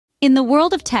In the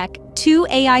world of tech, two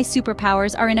AI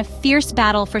superpowers are in a fierce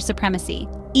battle for supremacy: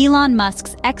 Elon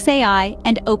Musk's xAI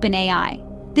and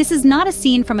OpenAI. This is not a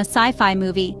scene from a sci-fi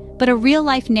movie, but a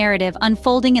real-life narrative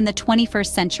unfolding in the 21st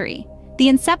century. The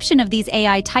inception of these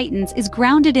AI titans is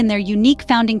grounded in their unique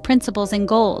founding principles and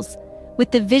goals, with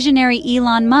the visionary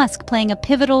Elon Musk playing a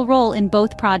pivotal role in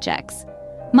both projects.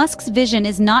 Musk's vision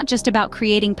is not just about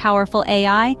creating powerful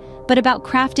AI, but about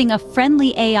crafting a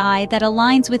friendly AI that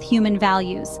aligns with human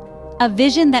values. A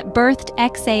vision that birthed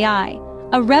xAI,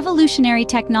 a revolutionary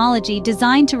technology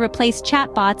designed to replace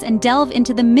chatbots and delve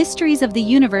into the mysteries of the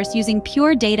universe using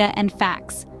pure data and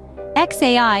facts.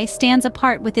 xAI stands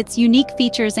apart with its unique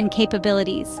features and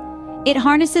capabilities. It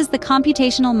harnesses the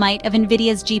computational might of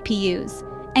NVIDIA's GPUs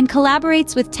and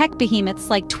collaborates with tech behemoths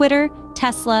like Twitter,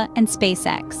 Tesla, and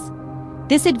SpaceX.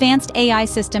 This advanced AI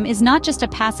system is not just a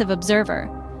passive observer,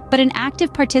 but an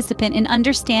active participant in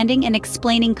understanding and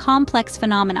explaining complex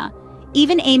phenomena,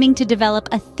 even aiming to develop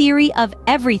a theory of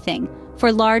everything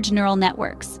for large neural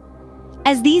networks.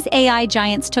 As these AI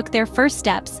giants took their first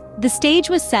steps, the stage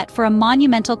was set for a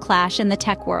monumental clash in the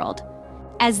tech world.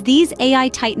 As these AI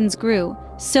titans grew,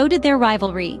 so did their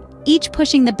rivalry, each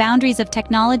pushing the boundaries of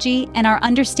technology and our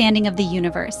understanding of the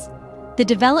universe. The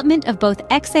development of both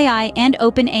xAI and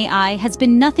OpenAI has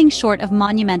been nothing short of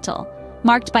monumental,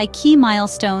 marked by key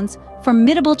milestones,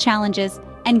 formidable challenges,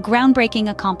 and groundbreaking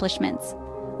accomplishments.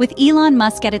 With Elon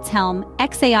Musk at its helm,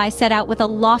 xAI set out with a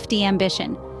lofty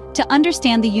ambition: to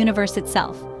understand the universe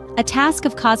itself, a task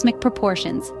of cosmic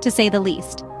proportions, to say the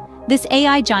least. This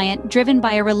AI giant, driven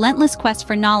by a relentless quest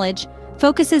for knowledge,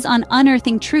 focuses on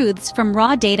unearthing truths from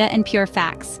raw data and pure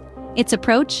facts. Its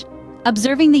approach?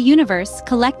 Observing the universe,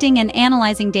 collecting and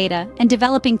analyzing data, and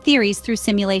developing theories through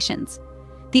simulations.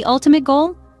 The ultimate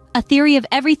goal? A theory of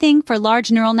everything for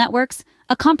large neural networks,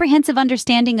 a comprehensive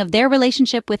understanding of their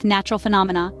relationship with natural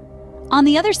phenomena. On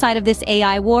the other side of this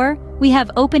AI war, we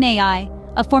have OpenAI,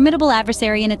 a formidable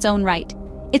adversary in its own right.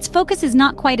 Its focus is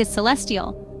not quite as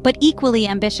celestial, but equally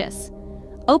ambitious.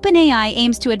 OpenAI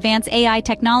aims to advance AI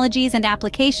technologies and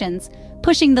applications,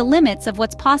 pushing the limits of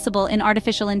what's possible in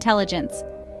artificial intelligence.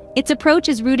 Its approach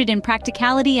is rooted in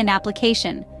practicality and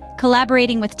application,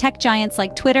 collaborating with tech giants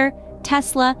like Twitter,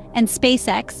 Tesla, and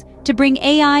SpaceX to bring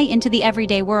AI into the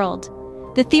everyday world.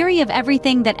 The theory of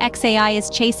everything that xAI is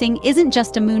chasing isn't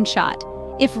just a moonshot.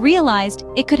 If realized,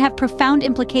 it could have profound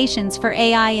implications for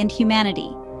AI and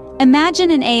humanity. Imagine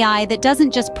an AI that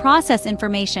doesn't just process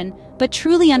information, but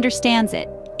truly understands it,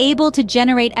 able to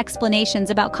generate explanations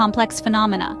about complex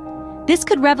phenomena. This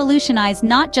could revolutionize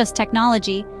not just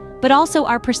technology, but also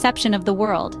our perception of the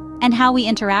world and how we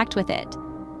interact with it.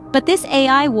 But this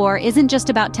AI war isn't just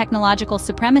about technological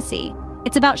supremacy.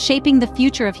 It's about shaping the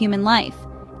future of human life,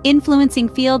 influencing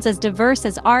fields as diverse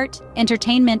as art,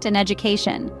 entertainment, and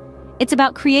education. It's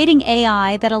about creating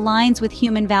AI that aligns with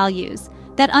human values,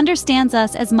 that understands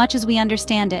us as much as we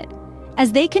understand it.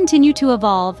 As they continue to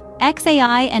evolve,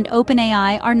 xAI and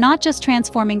OpenAI are not just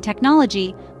transforming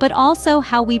technology, but also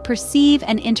how we perceive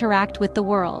and interact with the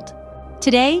world.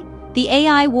 Today, the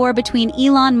AI war between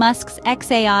Elon Musk's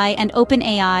xAI and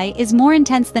OpenAI is more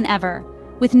intense than ever,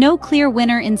 with no clear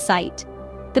winner in sight.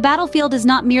 The battlefield is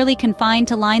not merely confined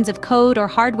to lines of code or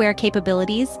hardware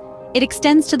capabilities. It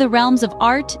extends to the realms of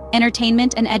art,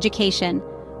 entertainment, and education,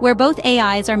 where both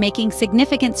AIs are making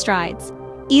significant strides.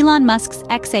 Elon Musk's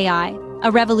xAI,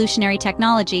 a revolutionary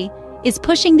technology, is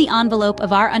pushing the envelope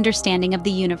of our understanding of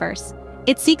the universe.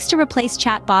 It seeks to replace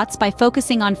chatbots by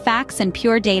focusing on facts and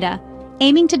pure data,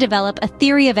 aiming to develop a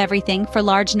theory of everything for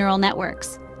large neural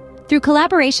networks. Through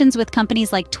collaborations with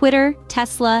companies like Twitter,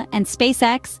 Tesla, and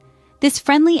SpaceX, this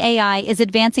friendly AI is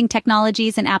advancing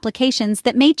technologies and applications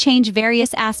that may change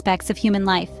various aspects of human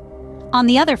life. On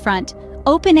the other front,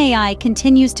 OpenAI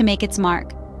continues to make its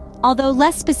mark. Although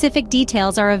less specific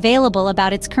details are available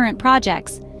about its current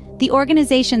projects, the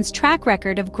organization's track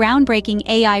record of groundbreaking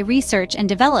AI research and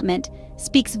development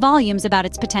speaks volumes about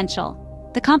its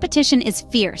potential. The competition is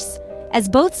fierce, as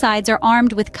both sides are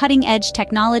armed with cutting-edge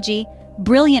technology,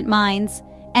 brilliant minds,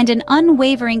 and an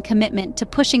unwavering commitment to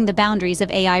pushing the boundaries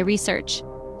of AI research.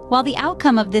 While the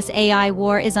outcome of this AI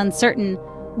war is uncertain,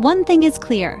 one thing is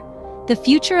clear: the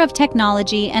future of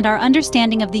technology and our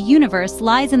understanding of the universe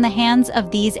lies in the hands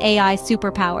of these AI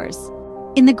superpowers.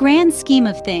 In the grand scheme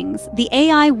of things, the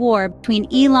AI war between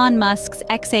Elon Musk's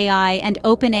xAI and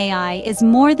OpenAI is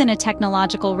more than a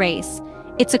technological race.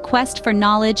 It's a quest for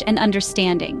knowledge and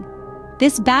understanding.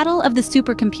 This battle of the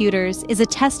supercomputers is a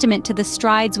testament to the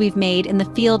strides we've made in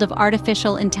the field of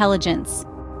artificial intelligence.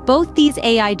 Both these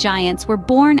AI giants were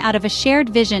born out of a shared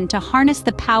vision to harness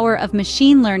the power of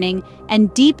machine learning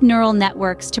and deep neural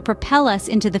networks to propel us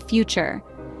into the future.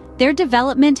 Their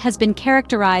development has been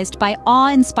characterized by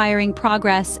awe-inspiring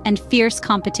progress and fierce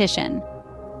competition.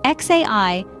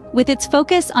 xAI, with its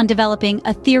focus on developing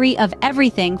a theory of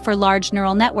everything for large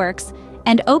neural networks,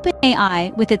 and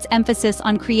OpenAI, with its emphasis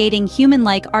on creating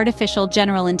human-like artificial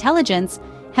general intelligence,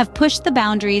 have pushed the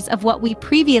boundaries of what we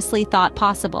previously thought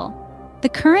possible. The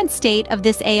current state of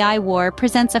this AI war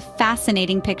presents a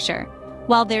fascinating picture.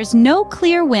 While there's no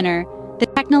clear winner, the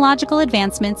technological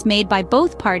advancements made by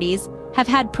both parties have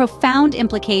had profound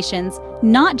implications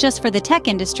not just for the tech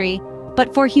industry,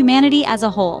 but for humanity as a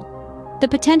whole. The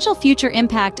potential future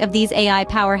impact of these AI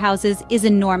powerhouses is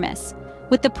enormous,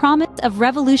 with the promise of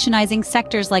revolutionizing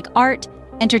sectors like art,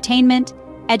 entertainment,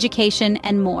 education,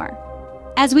 and more.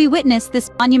 As we witness this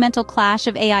monumental clash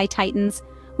of AI titans,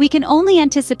 we can only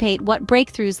anticipate what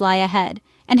breakthroughs lie ahead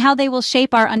and how they will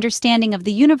shape our understanding of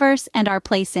the universe and our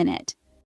place in it.